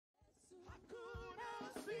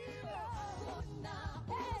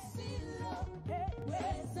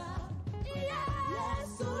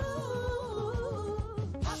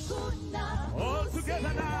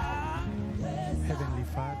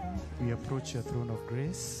Father, we approach your throne of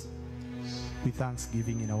grace with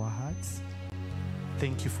thanksgiving in our hearts.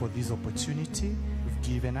 Thank you for this opportunity you've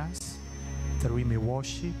given us that we may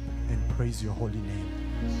worship and praise your holy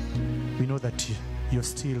name. We know that you're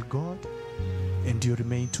still God and you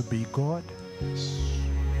remain to be God.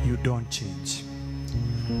 You don't change.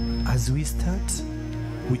 As we start,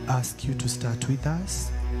 we ask you to start with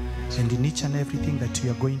us, and in each and everything that we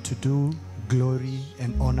are going to do, glory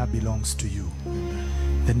and honor belongs to you.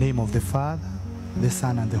 In the name of the Father, the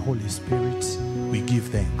Son, and the Holy Spirit, we give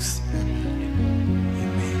thanks.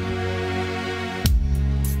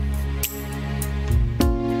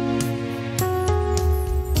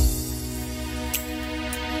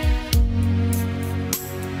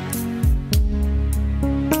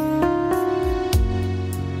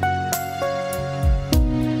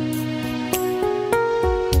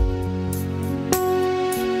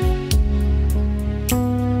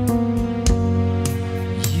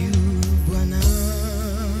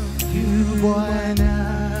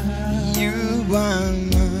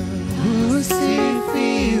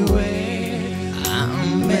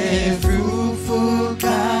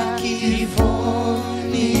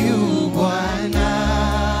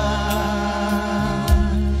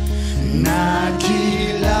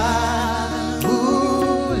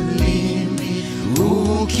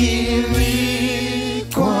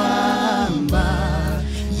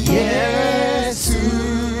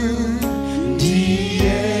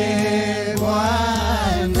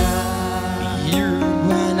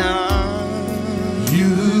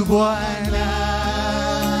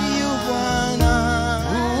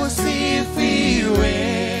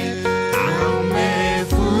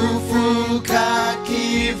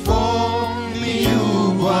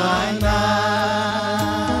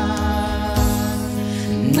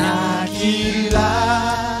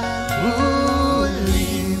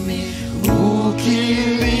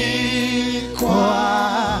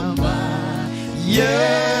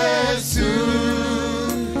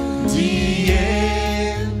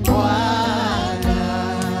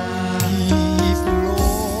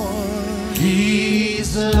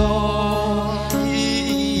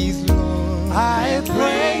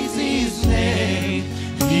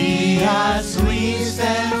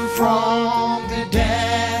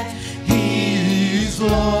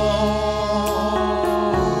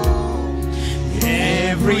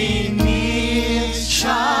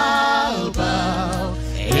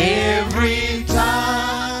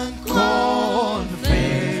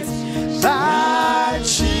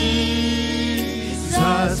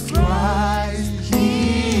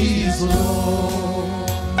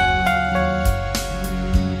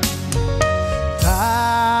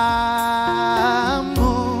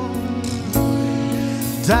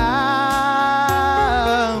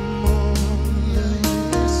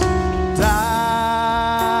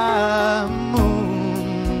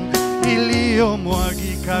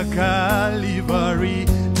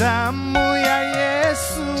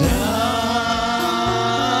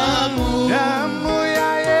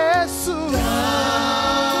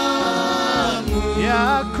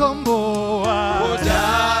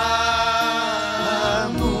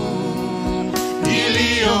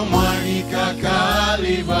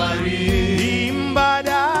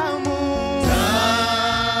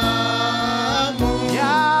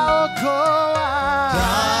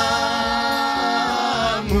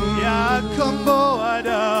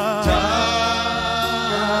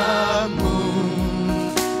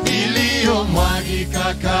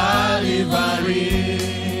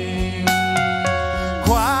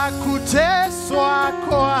 Kwa kuteswa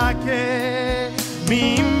kwake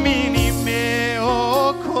mimi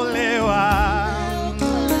nimeokolewa,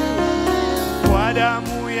 kwa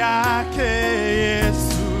damu yake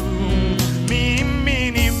Yesu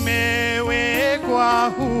mimi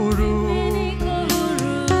nimewekwa huru.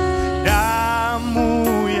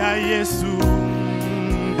 Damu ya Yesu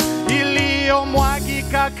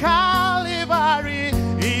iliyomwagika Kalvari,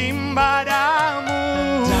 imba damu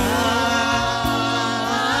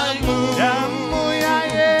ya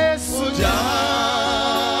Yesu,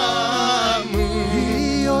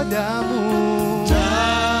 hiyo damu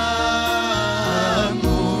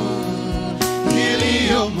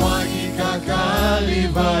iliyomwagika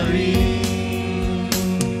Kalvari.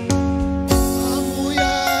 Damu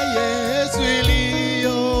ya Yesu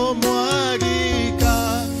iliyomwagika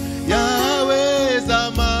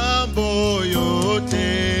yaweza mambo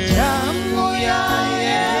yote. Damu ya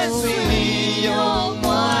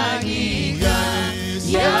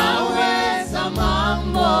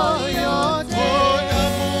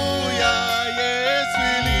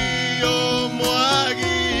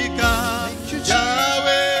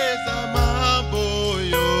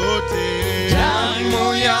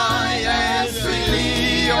damu ya Yesu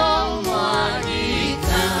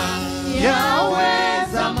iliyomwagika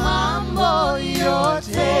yaweza mambo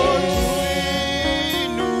yote.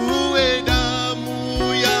 Inue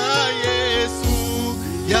damu ya Yesu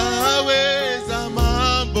yaweza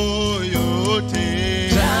mambo yote.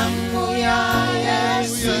 Damu ya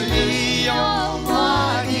Yesu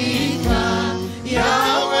iliyomwagika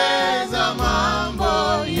yaweza mambo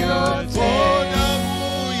yote.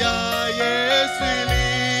 Damu ya Yesu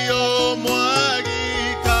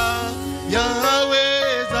iliyomwagika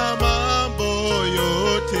yaweza mambo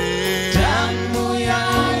yote. Damu ya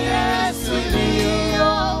Yesu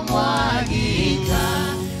iliyomwagika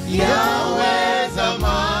yaweza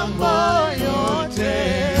mambo yote.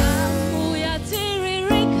 Damu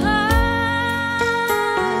yatiririka,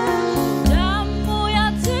 damu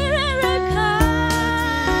yatiririka,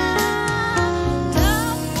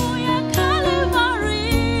 damu ya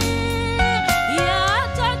Kalvari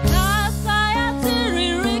yatakasa,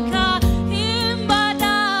 yatiririka, imba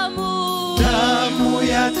damu. Damu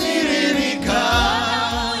yatiririka,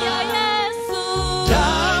 Damu ya Yesu,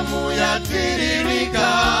 damu yatiririka,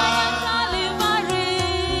 Kalvari,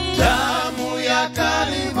 damu ya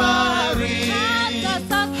Kalvari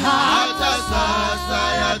hata sasa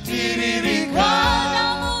yatiririka.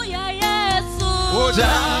 damu ya Yesu,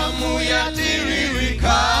 Damu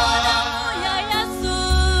yatiririka, damu ya Yesu,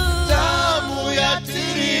 damu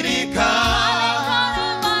yatiririka,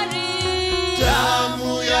 Kalvari,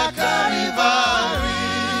 damu ya Kalvari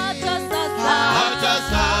hata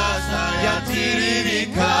sasa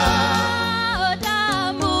yatiririka.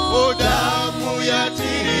 damu, Damu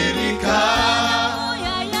yatiririka,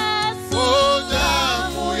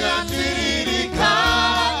 damu yatiririka,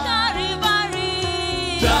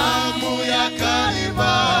 damu ya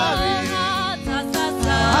Kalvari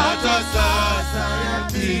hata sasa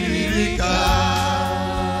yatiririka.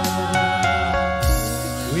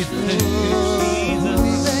 We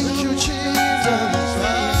thank you,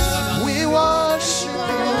 Jesus. We worship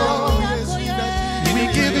you, Lord. We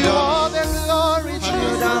give you all the glory,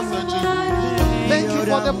 Jesus. Thank you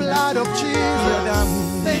for the blood of Jesus.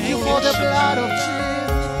 Thank you for the blood of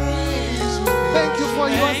Jesus. Thank you for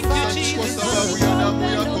your son.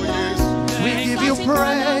 We give you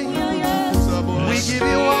praise. We give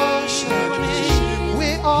you worship. We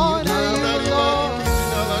honor you, Lord.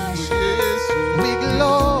 We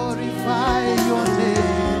glorify your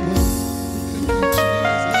name.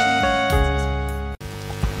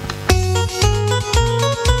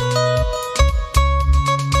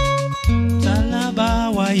 Msalaba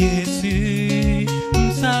wa Yesu,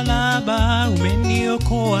 msalaba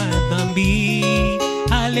umeniokoa dhambi.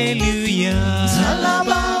 Haleluya.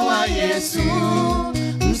 Msalaba wa Yesu,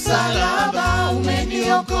 msalaba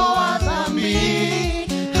umeniokoa dhambi.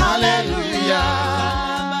 Haleluya.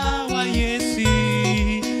 Msalaba wa Yesu,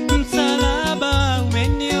 msalaba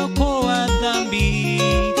umeniokoa dhambi.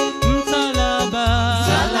 Msalaba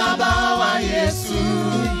wa Yesu,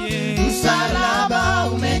 msalaba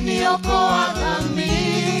umeniokoa dhambi.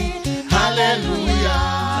 Haleluya.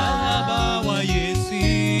 Msalaba wa Yesu,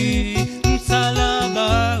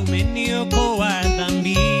 msalaba umeniokoa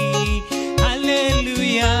dhambi.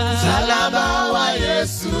 Haleluya. Msalaba wa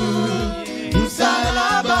Yesu,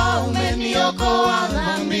 msalaba umeniokoa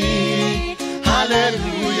dhambi.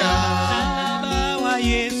 Haleluya. Msalaba wa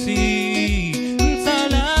Yesu,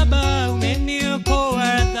 msalaba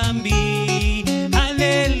umeniokoa dhambi.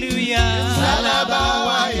 Haleluya. Msalaba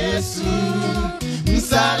wa Yesu,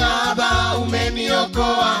 msalaba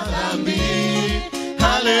umeniokoa dhambi.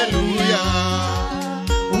 Haleluya.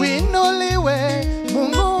 Winuliwe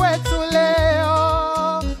Mungu wetu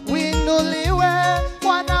leo, winuliwe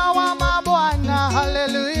Bwana wa mabwana.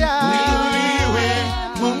 Haleluya. Winuliwe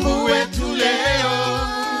Mungu wetu leo,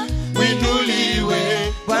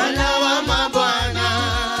 winuliwe Bwana wa mabwana.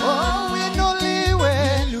 Oh, winuliwe,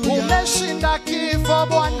 umeshinda kifo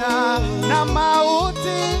Bwana na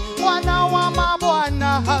mauti, Bwana wa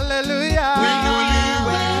mabwana. Haleluya.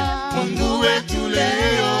 Winuliwe Mungu wetu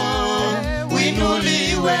leo,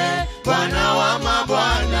 winuliwe Bwana wa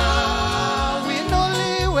mabwana.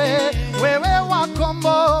 Winuliwe wewe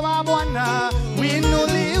wakomboa Bwana,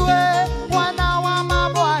 winuliwe Bwana wa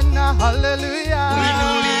mabwana. Haleluya.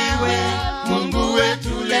 Winuliwe Mungu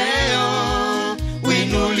wetu leo,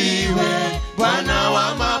 winuliwe Bwana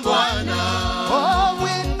wa mabwana. Oh,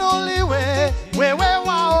 winuliwe wewe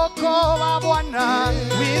waokoa Bwana,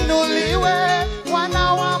 winuliwe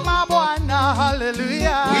Bwana wa mabwana.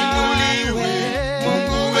 Haleluya. Winuliwe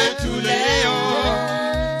Mungu wetu leo,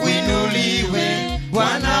 winuliwe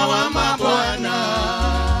Bwana wa mabwana.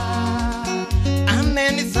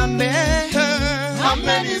 Amenisamehe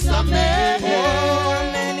amenisamehe,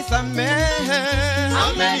 amenisamehe,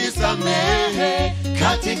 amenisamehe,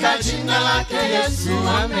 katika jina lake Yesu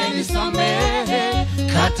amenisamehe,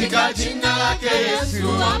 katika jina lake Yesu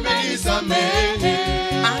amenisamehe,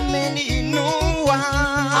 ameniinua,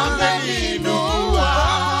 ameniinua,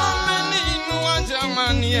 ameniinua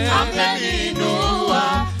jamani,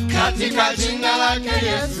 ameniinua, katika jina lake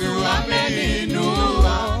Yesu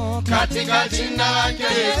ameniinua, katika jina lake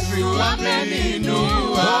Yesu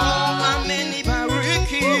ameniinua,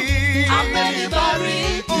 amenibariki,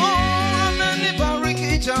 amenibariki,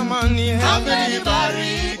 amenibariki jamani,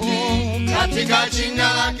 amenibariki, katika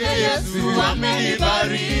jina lake Yesu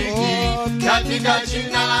amenibariki, katika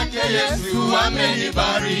jina lake Yesu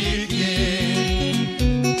amenibariki.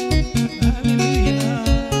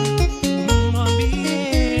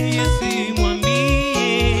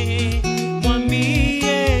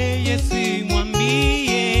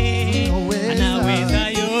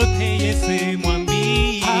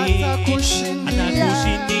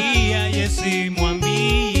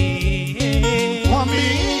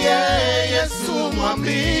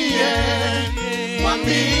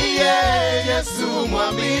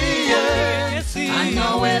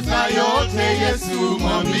 Anaweza yote Yesu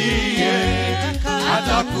mwambie,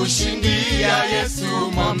 atakushindia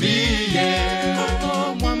Yesu mwambie,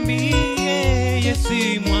 Mwambie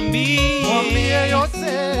Yesu, mwambie, mwambie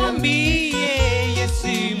yote, mwambie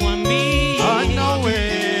Yesu, mwambie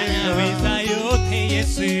anaweza yote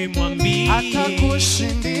Yesu, mwambie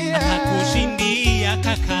atakushindia, atakushindia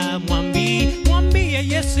kaka, mwambie, mwambie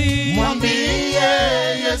Yesu, mwambie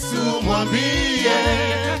Yesu mwambie,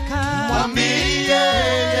 mwambie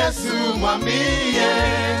Yesu mwambie,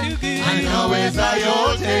 anaweza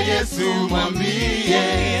yote Yesu mwambie,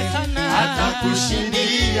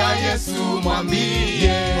 atakushindia Yesu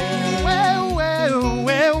mwambie. Wewe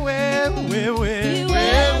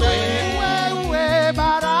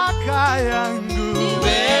baraka yangu,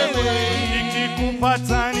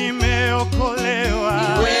 Nikikupata nimeokolewa,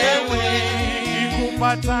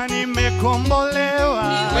 nikikupata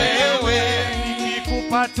nimekombolewa,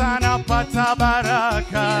 nikikupata napata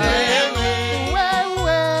baraka.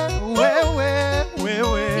 Wewe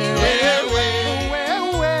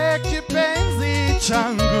kipenzi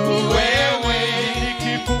changu,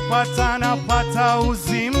 nikikupata napata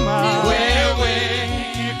uzima,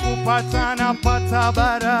 nikikupata napata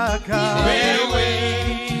baraka.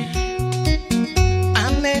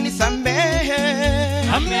 amenisamehe,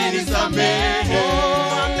 amenisamehe,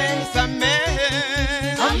 amenisamehe,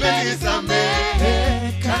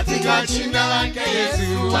 amenisamehe, katika jina lake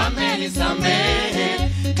Yesu amenisamehe,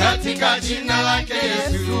 katika jina lake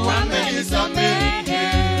Yesu amenisamehe.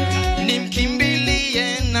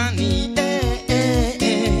 nimkimbilie nani?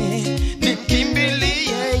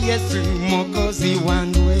 Nimkimbilie Yesu mwokozi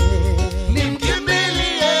wangu,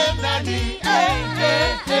 Nimkimbilie nani?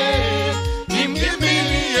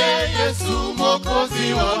 Nimkimbilie Yesu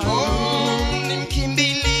mwokozi wangu,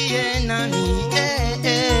 nimkimbilie nani?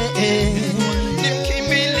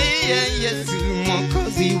 Nimkimbilie Yesu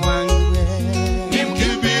mwokozi wangu,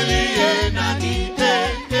 nimkimbilie nani?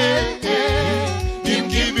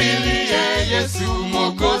 Nimkimbilie Yesu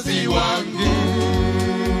mwokozi wangu.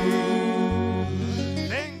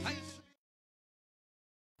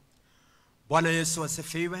 Bwana Yesu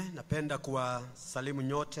asifiwe. Napenda kuwasalimu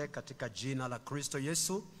nyote katika jina la Kristo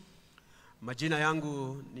Yesu. Majina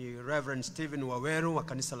yangu ni Reverend Stephen Waweru wa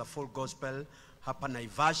kanisa la Full Gospel hapa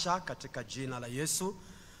Naivasha katika jina la Yesu.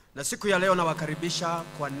 Na siku ya leo nawakaribisha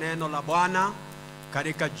kwa neno la Bwana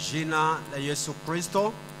katika jina la Yesu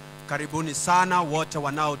Kristo. Karibuni sana wote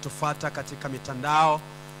wanaotufuata katika mitandao.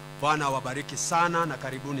 Bwana wabariki sana na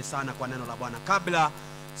karibuni sana kwa neno la Bwana. Kabla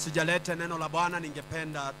sijalete neno la Bwana,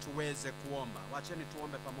 ningependa tuweze kuomba. Wacheni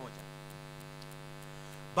tuombe pamoja.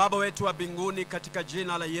 Baba wetu wa mbinguni, katika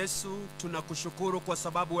jina la Yesu tunakushukuru kwa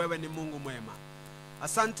sababu wewe ni Mungu mwema.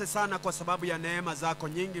 Asante sana kwa sababu ya neema zako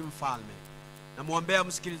nyingi mfalme. Namuombea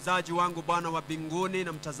msikilizaji wangu Bwana wa mbinguni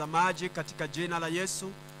na mtazamaji katika jina la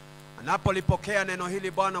Yesu. Anapolipokea neno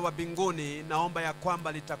hili Bwana wa mbinguni, naomba ya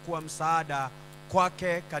kwamba litakuwa msaada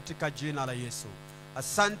kwake katika jina la Yesu.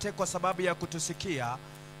 Asante kwa sababu ya kutusikia,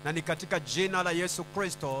 na ni katika jina la Yesu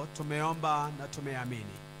Kristo tumeomba na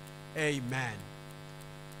tumeamini. Amen.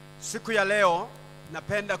 Siku ya leo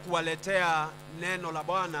napenda kuwaletea neno la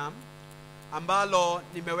Bwana ambalo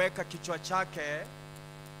nimeweka kichwa chake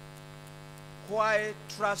Why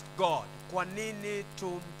Trust God? Kwa nini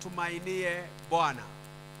tumtumainie Bwana?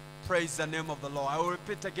 Praise the name of the Lord. I will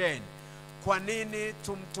repeat again. Kwa nini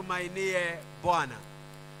tumtumainie Bwana?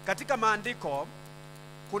 Katika maandiko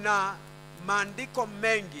kuna maandiko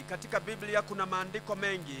mengi katika Biblia, kuna maandiko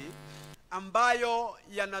mengi ambayo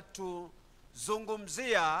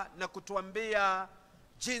yanatuzungumzia na kutuambia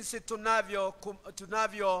jinsi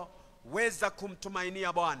tunavyoweza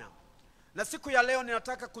kumtumainia Bwana. Na siku ya leo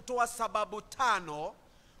ninataka kutoa sababu 5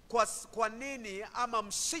 kwa nini ama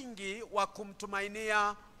msingi wa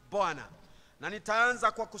kumtumainia Bwana. Na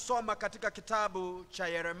nitaanza kwa kusoma katika kitabu cha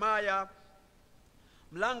Yeremia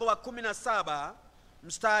mlango wa 17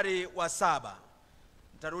 mstari wa 7.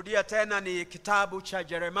 Nitarudia tena, ni kitabu cha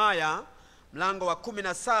Yeremia mlango wa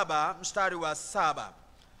 17 mstari wa 7.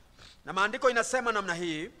 Na maandiko inasema namna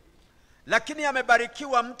hii: lakini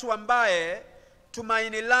amebarikiwa mtu ambaye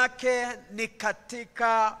tumaini lake ni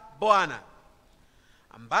katika Bwana,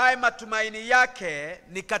 ambaye matumaini yake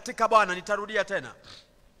ni katika Bwana. Nitarudia tena,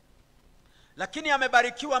 lakini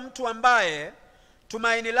amebarikiwa mtu ambaye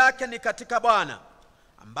tumaini lake ni katika Bwana,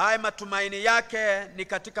 ambaye matumaini yake ni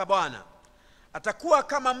katika Bwana. Atakuwa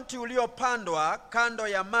kama mti uliopandwa kando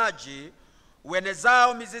ya maji,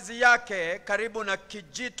 uenezao mizizi yake karibu na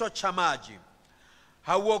kijito cha maji.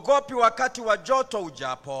 Hauogopi wakati wa joto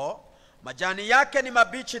ujapo, majani yake ni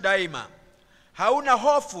mabichi daima. Hauna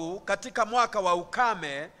hofu katika mwaka wa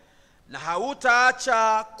ukame, na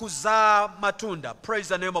hautaacha kuzaa matunda. Praise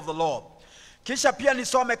the name of the Lord. Kisha pia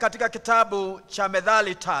nisome katika kitabu cha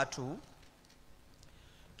Methali 3.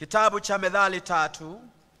 Kitabu cha Methali 3,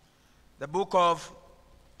 the book of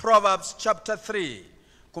Proverbs chapter 3.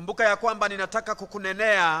 Kumbuka ya kwamba ninataka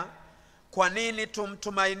kukunenea kwa nini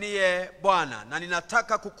tumtumainie Bwana, na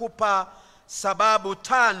ninataka kukupa sababu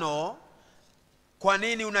 5 kwa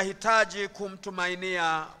nini unahitaji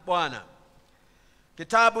kumtumainia Bwana.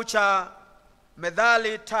 Kitabu cha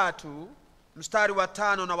Methali 3 mstari wa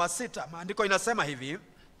 5 na wa 6, maandiko inasema hivi: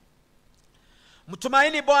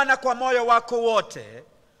 mtumaini Bwana kwa moyo wako wote,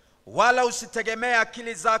 wala usitegemee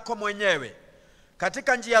akili zako mwenyewe.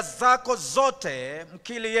 Katika njia zako zote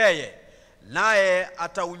mkili yeye, naye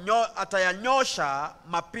atayanyosha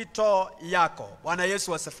mapito yako. Bwana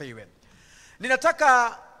Yesu asifiwe.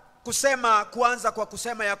 Ninataka kuanza kwa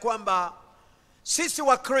kusema ya kwamba sisi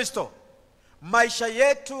wa Kristo, maisha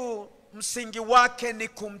yetu msingi wake ni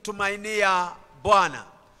kumtumainia Bwana.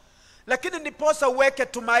 Lakini ndiposa uweke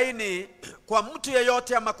tumaini kwa mtu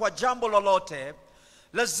yeyote ama kwa jambo lolote,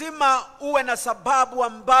 lazima uwe na sababu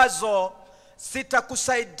ambazo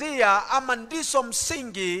zitakusaidia ama ndizo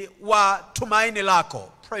msingi wa tumaini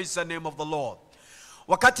lako. Praise the name of the Lord.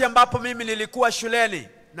 Wakati ambapo mimi nilikuwa shuleni,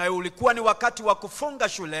 na ulikuwa ni wakati wa kufunga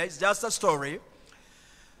shule, it's just a story.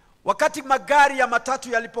 Wakati magari ya matatu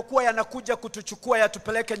yalipokuwa yanakuja kutuchukua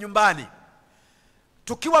yatupeleke nyumbani,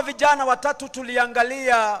 tukiwa vijana watatu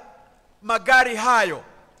tuliangalia magari hayo.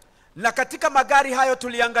 Na katika magari hayo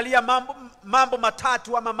tuliangalia mambo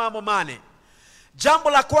matatu ama mambo 8. Jambo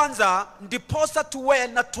la kwanza, ndiposa tuwe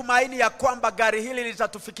na tumaini ya kwamba gari hili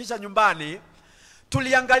litatufikisha nyumbani,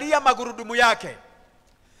 tuliangalia magurudumu yake.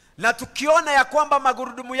 Na tukiona ya kwamba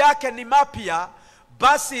magurudumu yake ni mapya,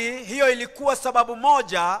 basi hiyo ilikuwa sababu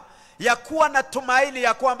moja ya kuwa na tumaini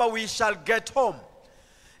ya kwamba we shall get home.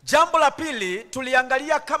 Jambo la pili,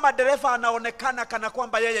 tuliangalia kama dereva anaonekana kana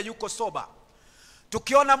kwamba yeye yuko soba.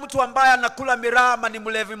 Tukiona mtu ambaye anakula miraa ama ni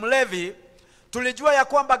mlevi, tulijua ya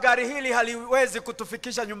kwamba gari hili haliwezi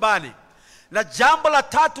kutufikisha nyumbani. Na jambo la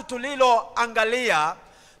tatu tuliloangalia,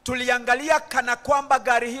 tuliangalia kana kwamba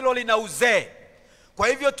gari hilo lina uzee. Kwa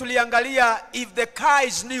hivyo tuliangalia if the car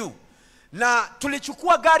is new, na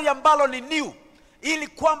tulichukua gari ambalo ni new ili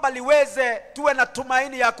kwamba tuwe na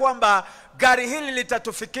tumaini ya kwamba gari hili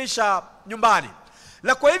litatufikisha nyumbani.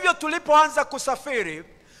 Na kwa hivyo tulipoanza kusafiri,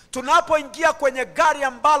 tunapoingia kwenye gari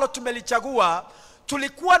ambalo tumelichagua,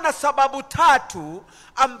 tulikuwa na sababu 3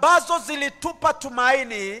 ambazo zilitupa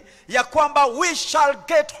tumaini ya kwamba we shall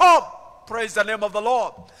get home. Praise the name of the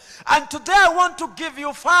Lord. And today I want to give you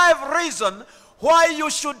 5 reasons why you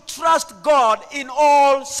should trust God in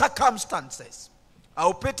all circumstances.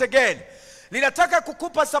 I'll repeat again. Ninataka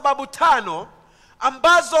kukupa sababu 5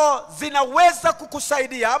 ambazo zinaweza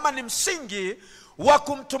kukusaidia ama ni msingi wa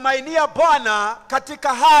kumtumainia Bwana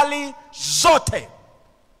katika hali zote.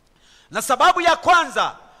 Na sababu ya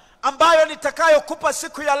kwanza ambayo nitakayokupa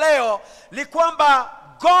siku ya leo ni kwamba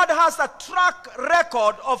God has a track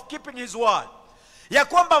record of keeping his word. Ya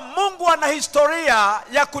kwamba Mungu ana historia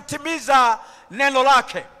ya kutimiza neno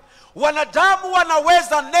lake. Wanadamu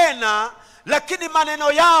wanaweza nena, lakini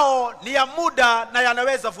maneno yao ni ya muda na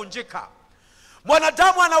yanaweza vunjika.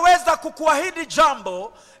 Mwanadamu anaweza kukuahidi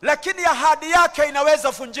jambo, lakini ahadi yake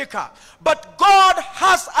inaweza vunjika. But God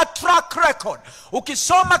has a track record.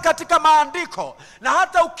 Ukisoma katika maandiko na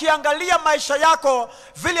hata ukiangalia maisha yako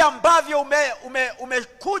vile ambavyo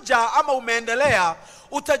umekuja ama umeendelea,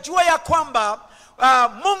 utajua ya kwamba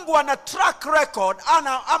Mungu ana track record,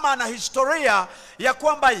 ana historia ya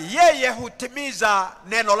kwamba yeye hutimiza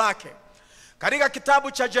neno lake. Katika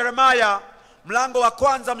kitabu cha Yeremia mlango wa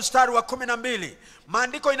 1 mstari wa 12,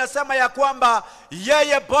 maandiko inasema ya kwamba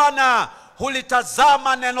yeye Bwana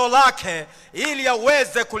hulitazama neno lake ili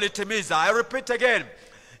aweze kulitimiza. I repeat again.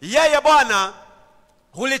 Yeye Bwana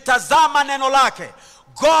hulitazama neno lake.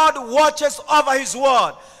 God watches over his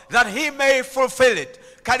word that he may fulfill it.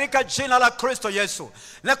 Katika jina la Kristo Yesu.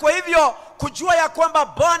 Na kwa hivyo kujua ya kwamba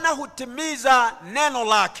Bwana hutimiza neno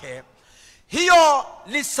lake, hiyo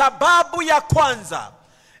ni sababu ya kwanza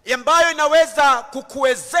ambayo inaweza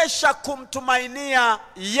kukuwezesha kumtumainia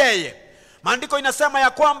yeye. Maandiko inasema ya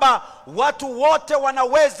kwamba watu wote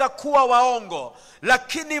wanaweza kuwa waongo,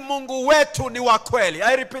 lakini Mungu wetu ni wa kweli.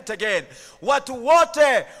 I repeat again. Watu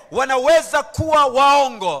wote wanaweza kuwa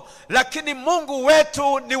waongo, lakini Mungu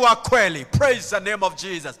wetu ni wa kweli. Praise the name of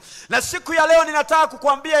Jesus. Na siku ya leo ninataka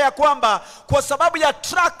kukuambia ya kwamba kwa sababu ya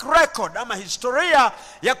track record ama historia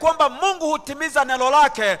ya kwamba Mungu hutimiza neno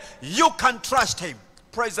lake, you can trust him.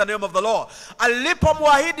 Praise the name of the Lord.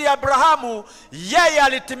 Alipomwahidi Abrahamu, yeye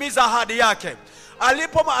alitimiza ahadi yake.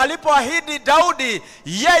 Alipoahidi Daudi,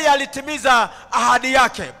 yeye alitimiza ahadi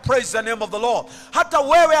yake. Praise the name of the Lord. Hata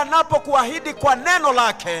wewe anapokuahidi kwa neno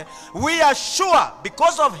lake, we are sure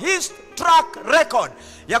because of his track record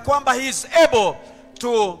ya kwamba he is able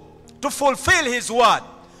to fulfill his word.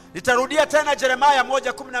 Nitarudia tena Yeremia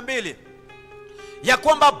 1:12 ya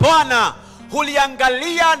kwamba Bwana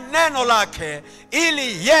huliangalia neno lake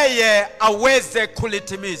ili yeye aweze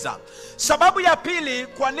kulitimiza. Sababu ya pili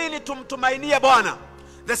kwa nini tumtumainie Bwana,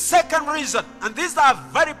 the second reason, and these are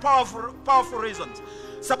very powerful reasons.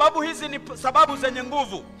 Sababu hizi ni sababu zenye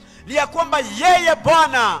nguvu, ni ya kwamba yeye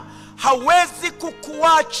Bwana hawezi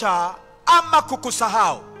kukuacha ama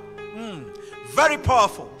kukusahau. Very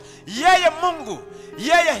powerful. Yeye Mungu,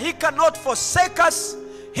 yeye he cannot forsake us.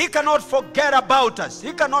 He cannot forget about us.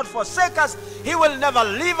 He cannot forsake us. He will never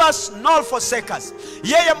leave us nor forsake us.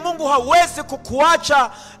 Yeye Mungu hawezi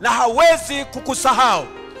kukuacha na hawezi kukusahau.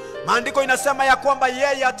 Maandiko inasema ya kwamba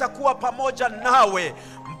yeye atakuwa pamoja nawe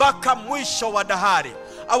mpaka mwisho wa dahari.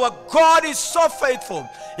 Our God is so faithful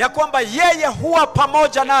ya kwamba yeye huwa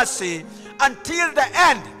pamoja nasi until the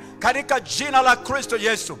end. Katika jina la Kristo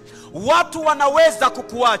Yesu. Watu wanaweza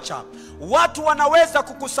kukuacha, watu wanaweza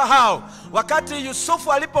kukusahau. Wakati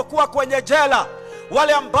Yusufu alipokuwa kwenye jela,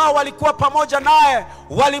 wale ambao walikuwa pamoja naye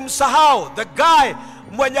walimsahau. The guy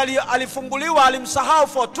mwenye alifunguliwa alimsahau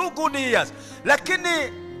for 2 good years.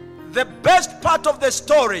 Lakini the best part of the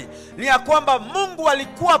story ni ya kwamba Mungu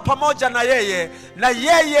alikuwa pamoja na yeye, na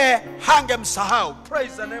yeye hangemsahau.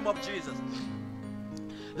 Praise the name of Jesus.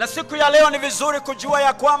 Na siku ya leo ni vizuri kujua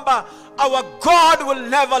ya kwamba our God will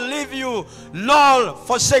never leave you nor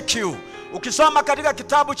forsake you. Ukisoma katika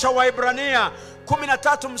kitabu cha Waibrania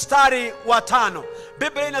 13 mstari wa 5,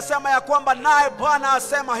 Biblia inasema ya kwamba naye Bwana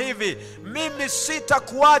asema hivi, mimi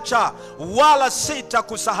sitakuacha wala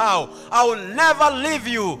sitakusahau. I will never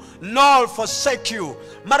leave you nor forsake you.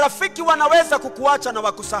 Marafiki wanaweza kukuacha na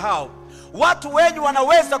wakusahau. Watu wenyu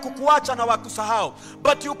wanaweza kukuacha na wakusahau.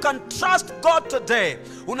 But you can trust God today.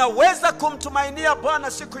 Unaweza kumtumainia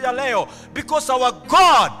Bwana siku ya leo, because our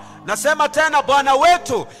God, nasema tena, Bwana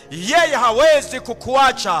wetu yeye hawezi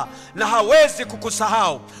kukuacha na hawezi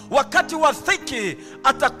kukusahau. Wakati wa dhiki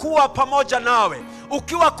atakuwa pamoja nawe.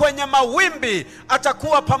 Ukiwa kwenye mawimbi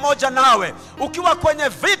atakuwa pamoja nawe. Ukiwa kwenye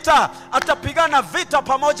vita atapigana vita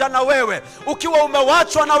pamoja na wewe. Ukiwa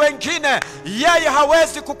umewachwa na wengine, yeye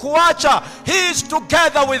hawezi kukuacha. He is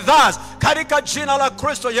together with us. Katika jina la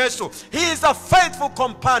Kristo Yesu. He is a faithful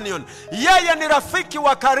companion. Yeye ni rafiki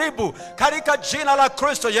wa karibu. Katika jina la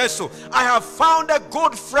Kristo Yesu. I have found a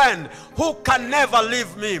good friend who can never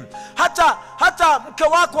leave me. Hata mke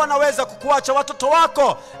wako anaweza kukuacha, watoto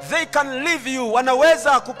wako they can leave you,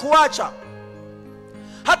 wanaweza kukuacha.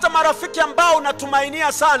 Hata marafiki ambao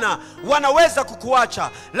unatumainia sana wanaweza kukuacha,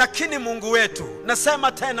 lakini Mungu wetu,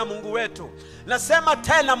 nasema tena Mungu wetu, nasema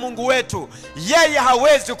tena Mungu wetu, yeye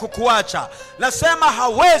hawezi kukuacha. Nasema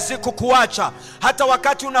hawezi kukuacha. Hata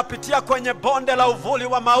wakati unapitia kwenye bonde la uvuli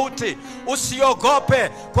wa mauti, usiogope,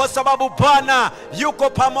 kwa sababu Bwana yuko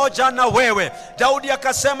pamoja na wewe. Daudi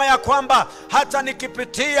akasema ya kwamba hata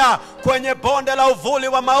nikipitia kwenye bonde la uvuli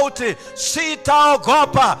wa mauti,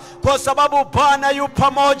 sitaogopa, kwa sababu Bwana yu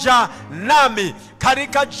pamoja nami.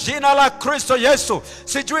 katika jina la Kristo Yesu.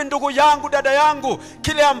 Sijui ndugu yangu, dada yangu,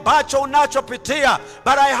 kile ambacho unachopitia,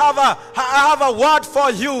 but I have a word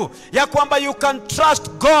for you, ya kwamba you can trust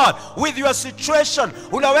God with your situation.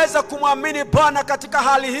 Unaweza kumwamini Bwana katika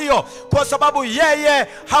hali hiyo, kwa sababu yeye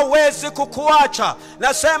hawezi kukuacha.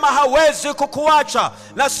 Nasema hawezi kukuacha.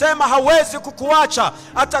 Nasema hawezi kukuacha.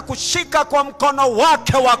 Atakushika kwa mkono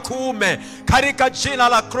wake wa kuume katika jina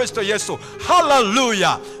la Kristo Yesu.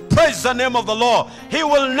 Hallelujah. Praise the name of the Lord. He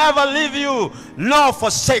will never leave you nor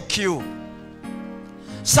forsake you.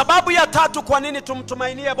 Sababu ya tatu kwa nini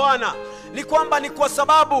tumtumainie Bwana ni kwamba ni kwa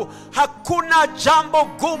sababu hakuna jambo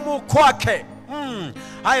gumu kwake.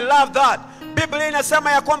 I love that. Biblia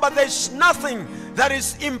inasema ya kwamba there is nothing that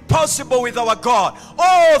is impossible with our God.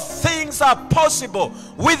 All things are possible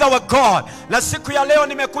with our God. Na siku ya leo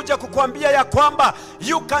nimekuja kukuambia ya kwamba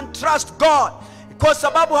you can trust God, kwa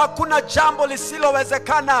sababu hakuna jambo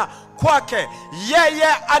lisilowezekana kwake. Yeye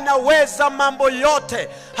anaweza mambo yote,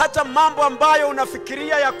 hata mambo ambayo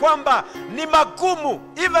unafikiria ya kwamba ni magumu.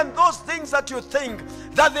 Even those things that you think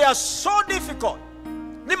that they are so difficult,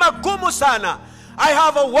 ni magumu sana. I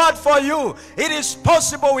have a word for you. It is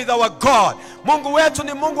possible with our God. Mungu wetu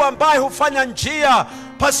ni Mungu ambaye hufanya njia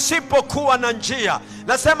pasipo kuwa na njia.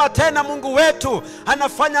 Nasema tena, Mungu wetu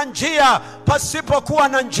anafanya njia pasipo kuwa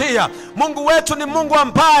na njia. Mungu wetu ni Mungu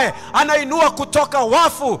ambaye anainua kutoka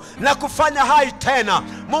wafu na kufanya hai tena.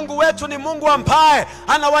 Mungu wetu ni Mungu ambaye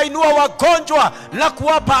anawainua wagonjwa na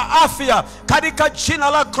kuwapa afya katika jina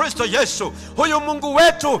la Kristo Yesu. Huyu Mungu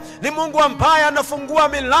wetu ni Mungu ambaye anafungua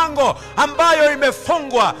milango ambayo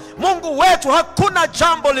imefungwa. Mungu wetu hakuna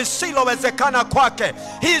jambo lisilowezekana kwake.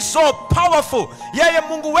 He is so powerful. Yeye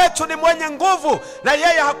Mungu wetu ni mwenye nguvu, na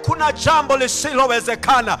yeye hakuna jambo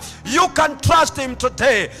lisilowezekana. You can trust him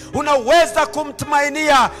today. Unaweza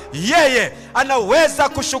kumtumainia yeye. Anaweza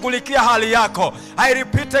kushughulikia hali yako. I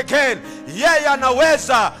repeat again, yeye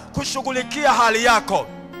anaweza kushughulikia hali yako.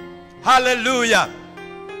 Hallelujah.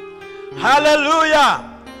 Hallelujah.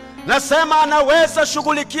 Nasema anaweza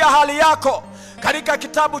shughulikia hali yako. Katika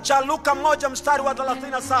kitabu cha Luka 1 mstari wa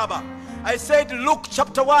 37. I said Luke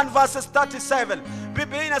chapter 1 verses 37.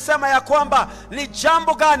 Biblia inasema ya kwamba ni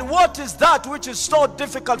jambo gani, what is that which is so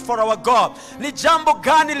difficult for our God? Ni jambo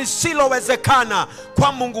gani lisilowezekana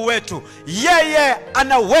kwa Mungu wetu? Yeye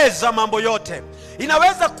anaweza mambo yote.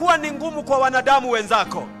 Inaweza kuwa ni ngumu kwa wanadamu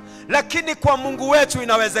wenzako, lakini kwa Mungu wetu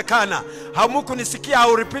inawezekana. Hamukunisikia?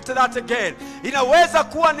 I'll repeat that again. Inaweza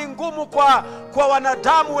kuwa ni ngumu kwa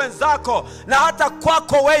wanadamu wenzako na hata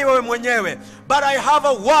kwako wewe mwenyewe, but I have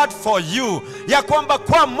a word for you, ya kwamba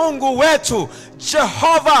kwa Mungu wetu,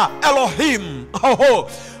 Jehovah Elohim,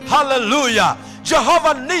 hallelujah,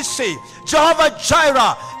 Jehovah Nisi, Jehovah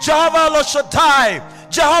Jireh, Jehovah El Shaddai,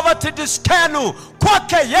 Jehovah Tidskenu,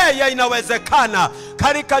 kwake yeye inawezekana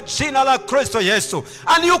katika jina la Kristo Yesu.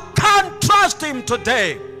 And you can trust him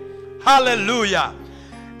today. Hallelujah.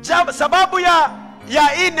 Sababu ya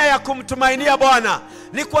ine ya kumtumainia Bwana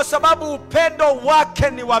ni kwa sababu upendo wake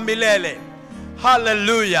ni wa milele.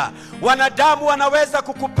 Hallelujah. Wanadamu wanaweza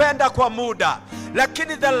kukupenda kwa muda,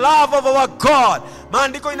 lakini the love of our God,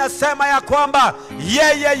 maandiko inasema ya kwamba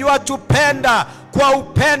yeye yuatupenda kwa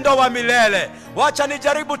upendo wa milele. Wacha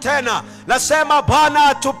nijaribu tena. Nasema Bwana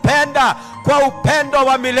atupenda kwa upendo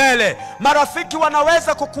wa milele. Marafiki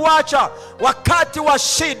wanaweza kukuacha wakati wa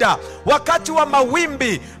shida, wakati wa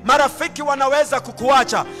mawimbi. Marafiki wanaweza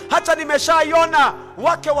kukuacha. Hata nimeshaiona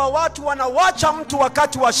wake wa watu wanawacha mtu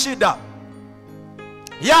wakati wa shida.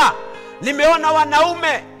 Nimeona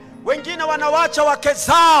wanaume wengine wanawacha wake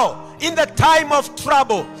zao in the time of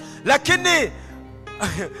trouble, lakini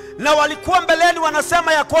na walikuwa mbeleni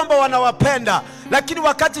wanasema ya kwamba wanawapenda, lakini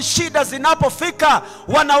wakati shida zinapofika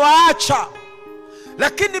wanawaacha.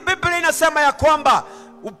 Lakini Biblia inasema ya kwamba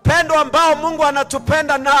upendo ambao Mungu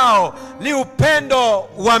anatupenda nao ni upendo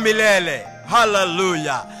wa milele.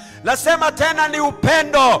 Hallelujah. Nasema tena, ni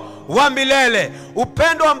upendo wa milele.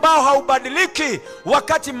 Upendo ambao haubadiliki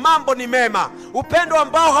wakati mambo ni mema. Upendo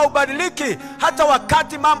ambao haubadiliki hata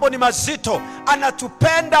wakati mambo ni mazito.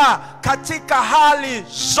 Anatupenda katika hali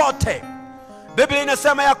zote. Biblia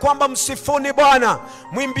inasema ya kwamba msifuni Bwana,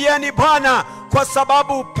 mwimbieni Bwana, kwa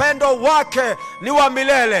sababu upendo wake ni wa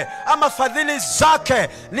milele, ama fadhili zake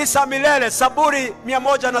ni za milele. Zaburi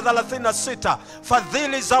 136.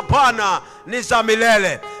 Fadhili za Bwana ni za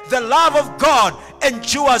milele. The love of God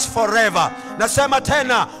endures forever. Nasema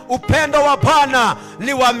tena, upendo wa Bwana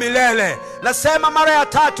ni wa milele. Nasema mara ya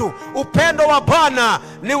tatu, upendo wa Bwana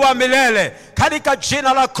ni wa milele katika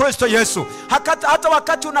jina la Kristo Yesu. Hata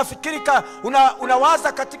wakati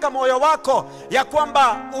unawaza katika moyo wako ya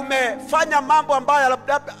kwamba umefanya mambo mambo ambayo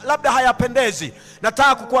labda hayapendezi,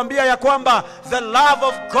 nataka kukuambia ya kwamba the love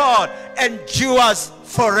of God endures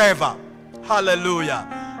forever. Hallelujah.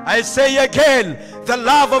 I say again, the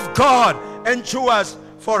love of God endures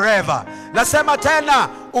forever. Nasema tena,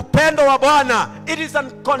 upendo wa Bwana, it is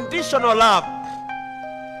unconditional love.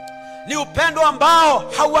 Ni upendo ambao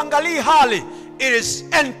hauangalii hali. It is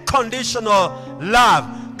unconditional love.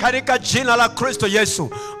 Katika jina la Kristo Yesu.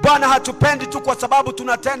 Bwana hatupendi tu kwa sababu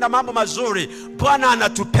tunatenda mambo mazuri. Bwana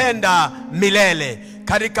anatupenda milele.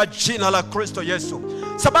 Katika jina la Kristo Yesu.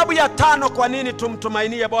 Sababu ya 5 kwa nini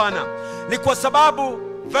tumtumainie Bwana, ni kwa sababu,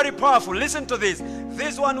 very powerful, listen to this.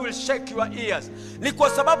 This one will shake your ears. Ni kwa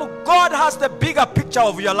sababu God has the bigger picture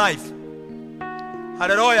of your life.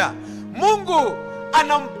 Hallelujah. Mungu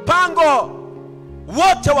ana mpango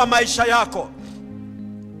wote wa maisha yako.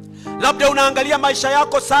 Labda unaangalia maisha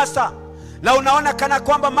yako sasa na unaona kana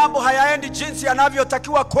kwamba mambo hayaendi jinsi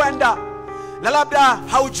yanavyotakiwa kwenda, na labda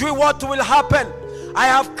haujui what will happen. I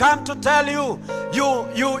have come to tell you,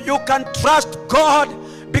 you can trust God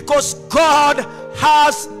because God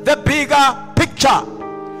has the bigger picture.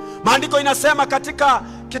 Maandiko inasema katika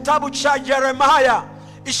kitabu cha Yeremia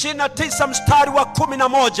 29 mstari wa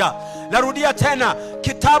 11. Narudia tena,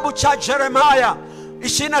 kitabu cha Yeremia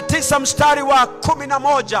 29 mstari wa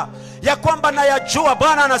 11, ya kwamba nayajua,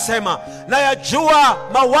 Bwana anasema, nayajua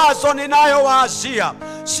mawazo ninayowaazia,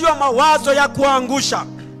 sio mawazo ya kuangusha,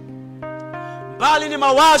 bali ni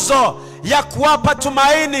mawazo ya kuwapa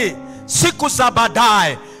tumaini siku za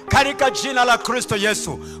baadaye, katika jina la Kristo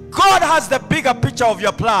Yesu. God has the bigger picture of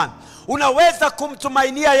your plan. Unaweza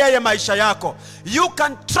kumtumainia yeye maisha yako. You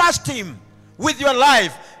can trust him with your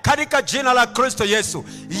life, katika jina la Kristo Yesu.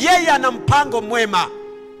 Yeye ana mpango mwema.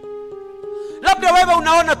 Labda wewe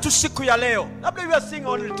unaona tu siku ya leo, labda you are seeing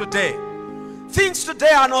only today, things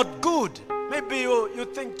today are not good. Maybe you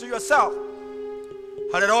think to yourself,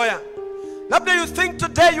 hallelujah, labda you think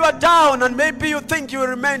today you are down, and maybe you think you will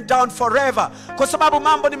remain down forever kwa sababu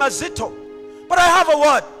mambo ni mazito. But I have a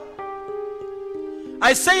word.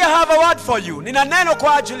 I say I have a word for you. Nina neno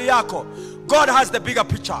kwa ajili yako. God has the bigger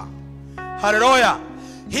picture. Hallelujah.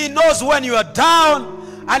 He knows when you are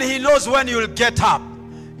down, and he knows when you will get up.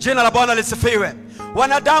 Jina la Bwana lisifiwe.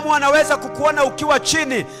 Wanadamu wanaweza kukuona ukiwa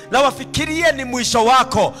chini na wafikirie ni mwisho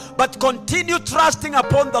wako, but continue trusting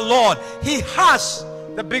upon the Lord. He has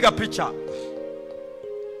the bigger picture.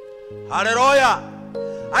 Hallelujah.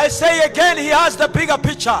 I say again, he has the bigger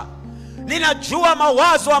picture. Ninajua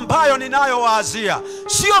mawazo ambayo ninayowaazia,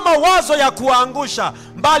 sio mawazo ya kuangusha,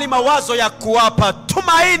 bali mawazo ya kuwapa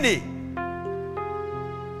tumaini,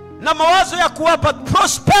 na mawazo ya kuwapa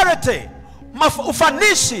prosperity,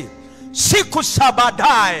 ufanisi siku za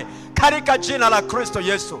baadaye, katika jina la Kristo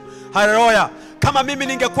Yesu. Hallelujah. Kama mimi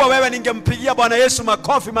ningekuwa wewe, ningempigia Bwana Yesu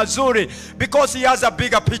makofi mazuri, because he has a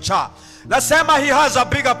bigger picture. Nasema he has a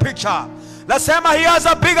bigger picture. Nasema he has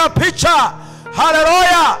a bigger picture.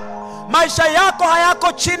 Hallelujah. Maisha yako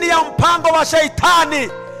hayako chini ya mpango wa Shetani.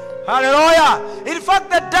 Hallelujah. In fact,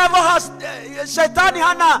 the devil has Shetani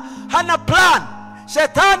hana plan.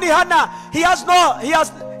 Shetani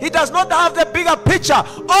he does not have the bigger picture.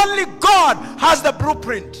 Only God has the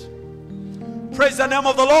blueprint. Praise the name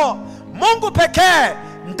of the Lord. Mungu pekee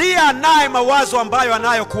ndiye anaye mawazo ambayo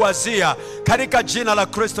anayokuwazia, katika jina la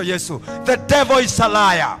Kristo Yesu. The devil is a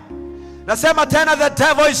liar. Nasema tena, the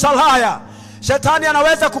devil is a liar. Shetani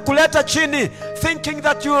anaweza kukuleta chini, thinking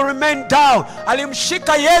that you will remain down.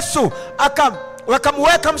 Alimshika Yesu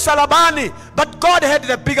wakamweka msalabani, but God had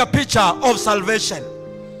the bigger picture of salvation.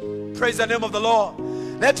 Praise the name of the Lord.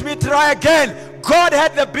 Let me try again. God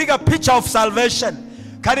had the bigger picture of salvation,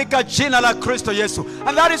 katika jina la Kristo Yesu.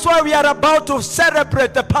 And that is why we are about to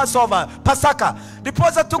celebrate the Passover, Pasaka.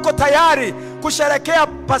 Ndiposa tuko tayari kusherekea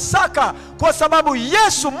Pasaka, kwa sababu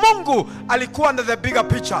Yesu, Mungu, alikuwa under the bigger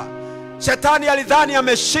picture. Shetani alidhani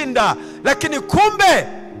ameshinda, lakini kumbe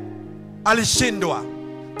alishindwa.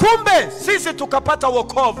 Kumbe sisi tukapata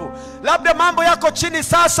wokovu. Labda mambo yako chini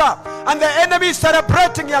sasa, and the enemy is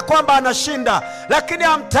celebrating ya kwamba anashinda, lakini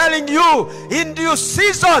I'm telling you, in due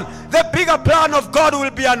season the bigger plan of God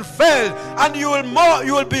will be unveiled, and you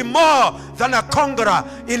will be more than a conqueror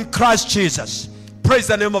in Christ Jesus. Praise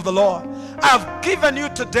the name of the Lord. I have given you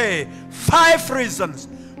today 5 reasons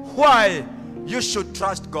why you should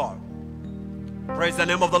trust God. Praise the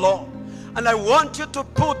name of the Lord. And I want you to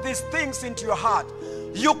put these things into your heart.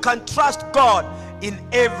 You can trust God in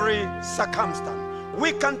every circumstance.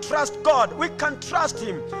 We can trust God. We can trust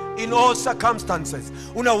him in all circumstances.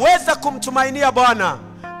 Unaweza kumtumainia Bwana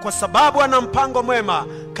kwa sababu ana mpango mwema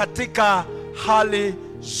katika hali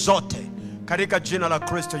zote, katika jina la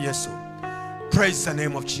Kristo Yesu. Praise the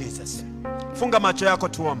name of Jesus. Funga macho yako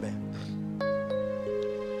tuombe.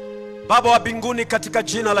 Baba wa mbinguni, katika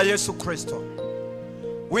jina la Yesu Kristo,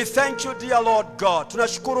 we thank you dear Lord God.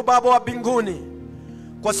 Tunashukuru Baba wa mbinguni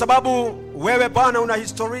kwa sababu wewe Bwana una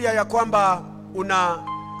historia ya kwamba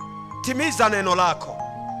unatimiza neno lako.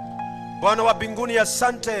 Bwana wa mbinguni,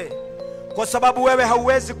 asante kwa sababu wewe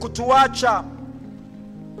hauwezi kutuacha.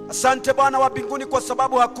 Asante Bwana wa mbinguni kwa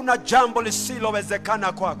sababu hakuna jambo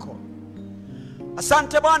lisilowezekana kwako.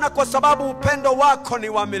 Asante Bwana kwa sababu upendo wako ni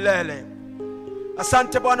wa milele.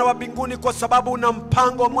 Asante Bwana wa mbinguni kwa sababu una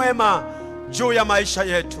mpango mwema juu ya maisha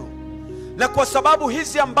yetu. Na kwa sababu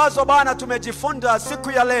hizi ambazo Bwana tumejifunza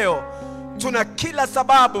siku ya leo, tuna kila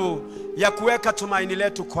sababu ya kuweka tumaini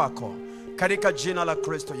letu kwako, katika jina la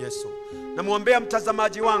Kristo Yesu. Namuombea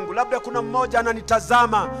mtazamaji wangu, labda kuna mmoja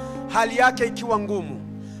ananitazama hali yake ikiwa ngumu.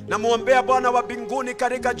 Namuombea Bwana wa mbinguni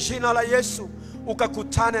katika jina la Yesu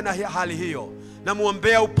ukakutane na hali hiyo.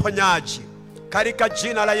 Namuombea uponyaji katika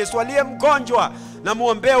jina la Yesu. Aliye mgonjwa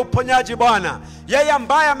namuombea uponyaji Bwana. Yeye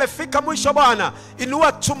ambaye amefika mwisho Bwana,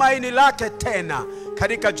 inua tumaini lake tena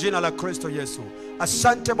katika jina la Kristo Yesu.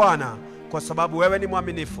 Asante Bwana kwa sababu wewe ni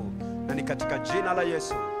mwaminifu, na ni katika jina la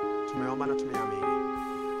Yesu tumeomba na tumeamini.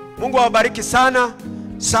 Mungu awabariki sana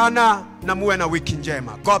sana, na muwe na wiki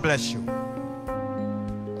njema. God bless you.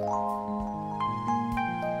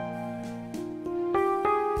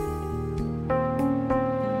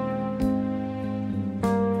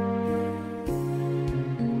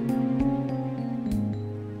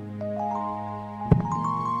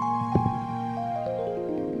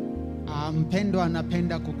 Mpendwa,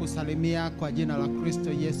 anapenda kukusalimia kwa jina la Kristo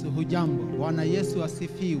Yesu. Hujambo? Bwana Yesu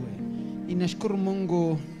asifiwe. Ninashukuru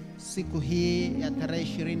Mungu siku hii ya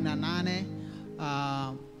tarehe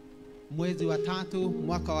 28 mwezi wa 3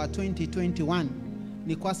 mwaka wa 2021.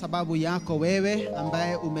 Ni kwa sababu yako wewe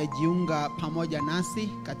ambaye umejiunga pamoja nasi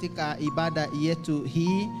katika ibada yetu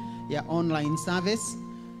hii ya online service.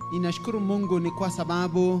 Ninashukuru Mungu ni kwa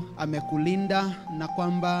sababu amekulinda na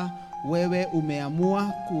kwamba wewe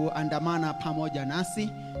umeamua kuandamana pamoja nasi.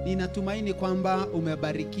 Ninatumaini kwamba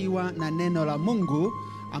umebarikiwa na neno la Mungu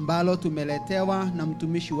ambalo tumeletewa na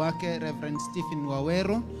mtumishi wake Reverend Stephen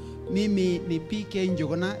Waweru. Mimi ni PK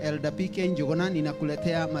Njuguna, Elder PK Njuguna,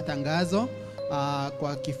 ninakuletea matangazo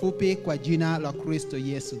kwa kifupi kwa jina la Kristo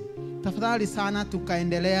Yesu. Tafadhali sana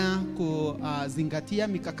tukaendelea kuzingatia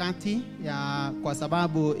mikakati kwa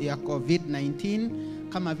sababu ya COVID-19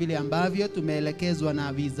 kama vile ambavyo tumeelekezwa na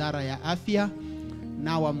Wizara ya Afya.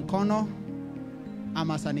 Nawa mkono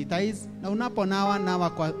ama sanitize, na unaponawa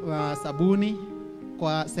kwa sabuni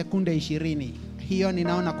kwa sekunde 20. Hiyo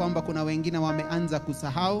ninaona kwamba kuna wengine wameanza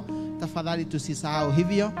kusahau. Tafadhali tusisahau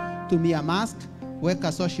hivyo. Tumia mask,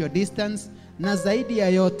 weka social distance, na zaidi ya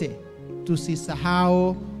yote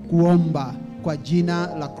tusisahau kuomba kwa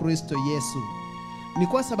jina la Kristo Yesu. Ni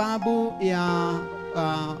kwa sababu ya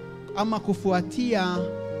ama kufuatia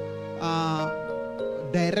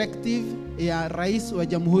directive ya Rais wa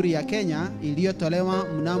Jamhuri ya Kenya iliyotolewa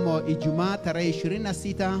mnamo Ijumaa tarehe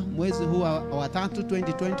 26 mwezi huu wa 3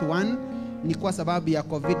 2021. Ni kwa sababu ya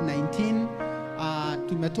COVID-19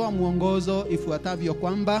 tumetoa mwongozo ifuatavyo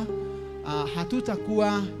kwamba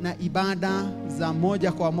hatutakuwa na ibada za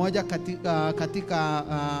moja kwa moja katika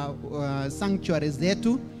sanctuary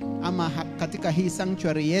zetu, ama katika hii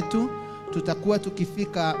sanctuary yetu. Tutakuwa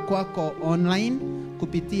tukifika kwako online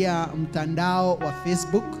kupitia mtandao wa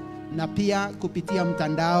Facebook na pia kupitia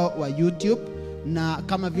mtandao wa YouTube, na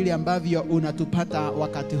kama vile ambavyo unatupata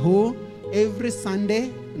wakati huu every Sunday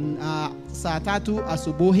saa 3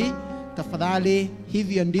 asubuhi. Tafadhali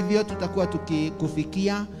hivyo ndivyo tutakuwa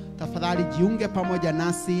tukikufikia. Tafadhali jiunge pamoja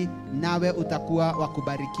nasi, nawe utakuwa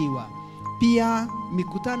wakubarikiwa. Pia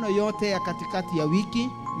mikutano yote ya katikati ya wiki,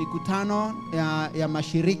 mikutano ya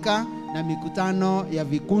mashirika na mikutano ya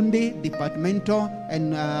vikundi, departmental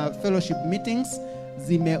and fellowship meetings,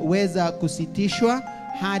 zimeweza kusitishwa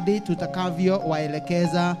hadi tutakavyo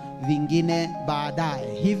waelekeza vingine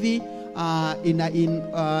baadaye. Hivi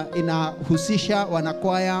inahusisha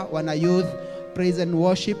wanakwaya, wana youth, praise and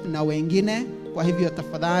worship na wengine. Kwa hivyo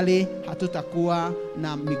tafadhali hatutakuwa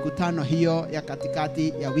na mikutano hiyo ya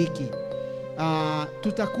katikati ya wiki.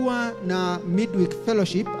 Tutakuwa na midweek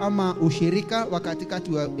fellowship ama ushirika wa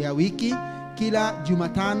katikati ya wiki kila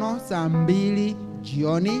Jumatano saa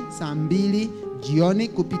 2 jioni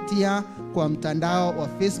kupitia kwa mtandao wa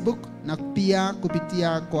Facebook na pia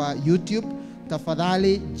kupitia kwa YouTube.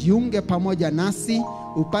 Tafadhali jiunge pamoja nasi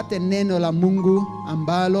upate neno la Mungu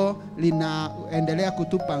ambalo linaendelea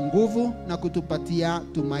kutupa nguvu na kutupatia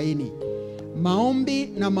tumaini.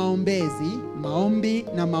 Maombi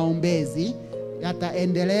na maombezi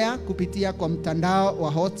yataendelea kupitia kwa mtandao wa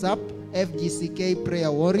WhatsApp FGCK Prayer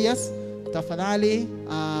Warriors. Tafadhali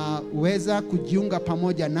weza kujiunga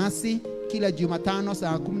pamoja nasi kila Jumatano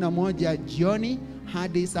saa 11 jioni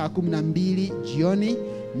hadi saa 12 jioni,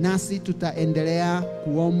 nasi tutaendelea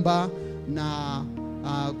kuomba na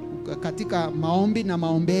katika maombi na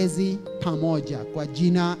maombezi pamoja kwa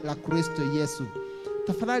jina la Kristo Yesu.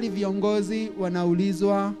 Tafadhali viongozi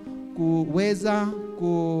wanaulizwa kuweza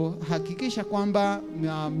kuhakikisha kwamba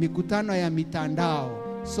mikutano ya mitandao,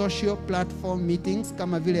 social platform meetings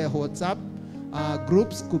kama vile WhatsApp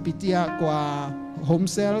groups kupitia kwa home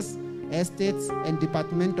cells, estates and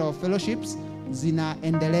departmental fellowships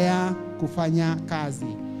zinaendelea kufanya kazi.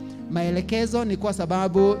 Maelekezo ni kwa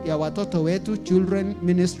sababu ya watoto wetu, children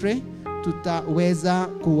ministry, tutaweza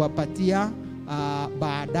kuwapatia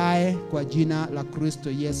baadaye kwa jina la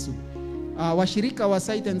Kristo Yesu. Washirika wa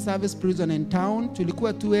Sight and Service Prison and Town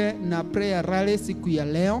tulikuwa tuwe na prayer rally siku ya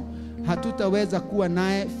leo. Hatutaweza kuwa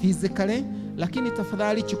naye physically, lakini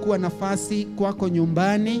tafadhali chukua nafasi kwako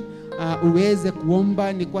nyumbani uweze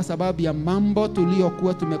kuomba. Ni kwa sababu ya mambo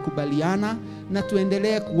tuliokuwa tumekubaliana, na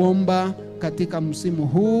tuendelee kuomba katika msimu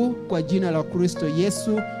huu kwa jina la Kristo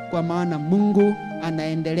Yesu, kwa maana Mungu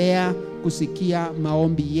anaendelea kusikia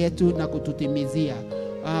maombi yetu na kututimizia.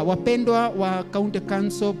 Wapendwa wa County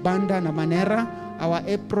Council Banda na Manera, our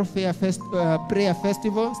April Prayer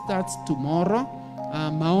Festival starts tomorrow.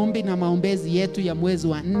 Maombi na maombezi yetu ya mwezi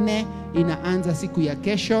wa 4 inaanza siku ya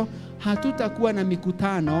kesho. Hatutakuwa na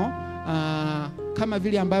mikutano kama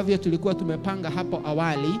vile ambavyo tulikuwa tumepanga hapo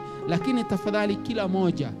awali, lakini tafadhali kila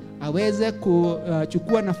moja aweze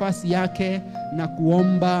kuchukua nafasi yake na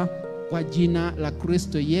kuomba kwa jina la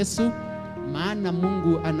Kristo Yesu, maana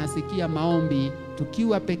Mungu anasikia maombi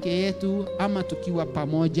tukiwa peke yetu ama tukiwa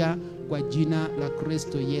pamoja kwa jina la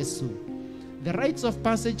Kristo Yesu. The Rites of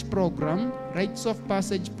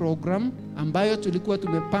Passage program ambayo tulikuwa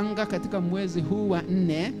tumepanga katika mwezi huu wa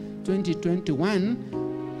 4 2021,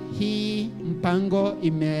 hii mpango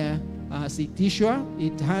imesitishwa,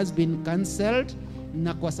 it has been cancelled.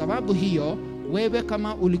 Na kwa sababu hiyo, wewe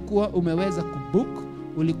kama ulikuwa umeweza kubook,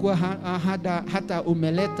 ulikuwa hata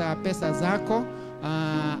umeleta pesa zako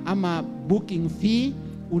ama booking fee,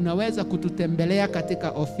 unaweza kututembelea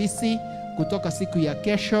katika ofisi kutoka siku ya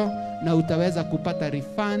kesho na utaweza kupata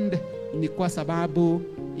refund. Ni kwa sababu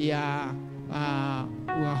ya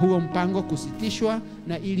huo mpango kusitishwa,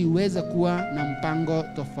 na ili uweze kuwa na mpango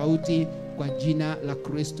tofauti kwa jina la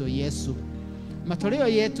Kristo Yesu. Matoleo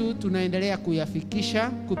yetu tunaendelea kuyafikisha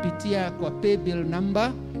kupitia kwa paybill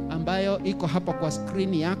number ambayo iko hapa kwa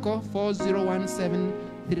screen yako,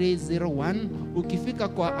 4017301. Ukifika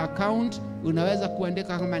kwa account unaweza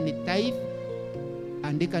kuandika kama ni tithe,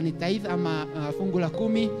 andika ni tithe ama fungu la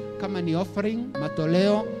 10, kama ni offering,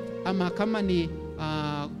 matoleo, ama kama ni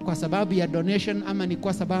kwa sababu ya donation ama ni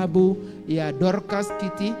kwa sababu ya Dorcas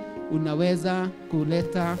Kiti, unaweza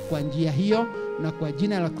kuleta kwa njia hiyo, na kwa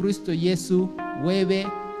jina la Kristo Yesu wewe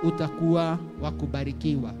utakuwa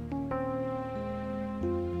wakubarikiwa.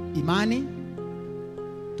 Imani,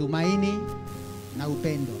 tumaini na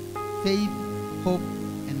upendo. Faith, hope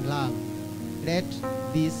and love. Let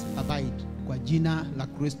this abide kwa jina la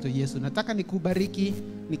Kristo Yesu. Nataka nikubariki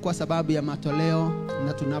ni kwa sababu ya matoleo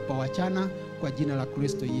na tunapowachana kwa jina la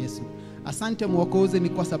Kristo Yesu. Asante Mwokozi, ni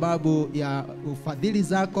kwa sababu ya ufadhili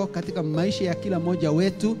zako katika maisha ya kila mmoja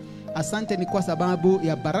wetu. Asante ni kwa sababu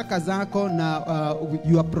ya baraka zako na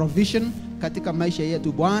your provision katika maisha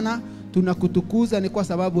yetu Bwana. Tunakutukuza ni kwa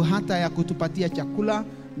sababu hata ya kutupatia chakula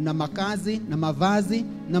na makazi na mavazi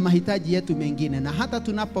na mahitaji yetu mengine. Na hata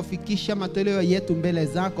tunapofikisha matoleo yetu mbele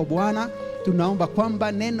zako Bwana, tunaomba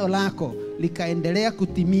kwamba neno lako likaendelea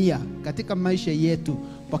kutimia katika maisha yetu.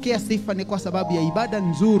 Pokea sifa ni kwa sababu ya ibada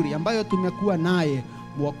nzuri ambayo tumekuwa naye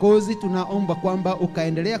Mwokozi. Tunaomba kwamba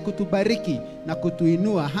ukaendelea kutubariki na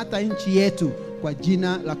kutuinua hata nchi yetu kwa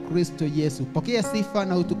jina la Kristo Yesu. Pokea sifa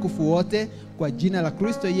na utukufu wote kwa jina la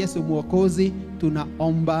Kristo Yesu Mwokozi,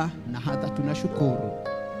 tunaomba na hata tunashukuru.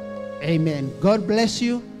 Amen. God bless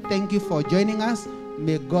you. Thank you for joining us.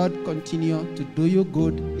 May God continue to do you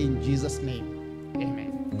good in Jesus' name. Amen.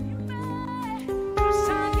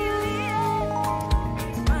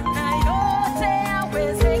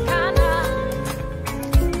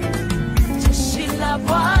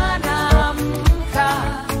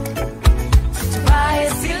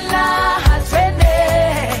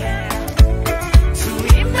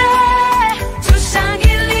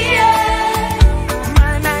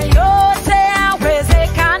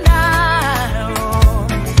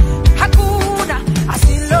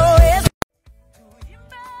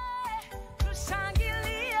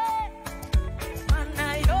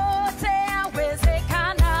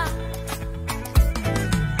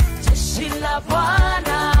 la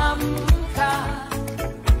Bwana amka,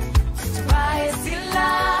 tuvae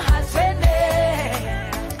silaha twende,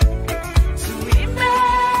 tuimbe,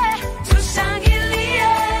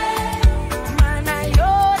 tushangilie, maana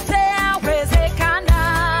yote yawezekana.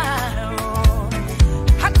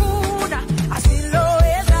 Hakuna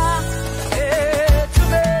asiloweza.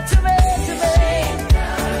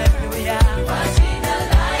 Hallelujah. Kwa jina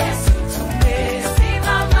la Yesu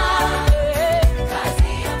tumesimama,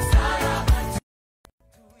 kazi ya msalaba.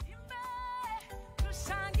 Tuimbe,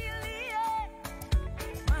 tushangilie,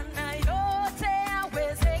 maana yote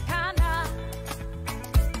yawezekana.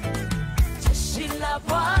 Jeshi la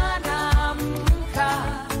Bwana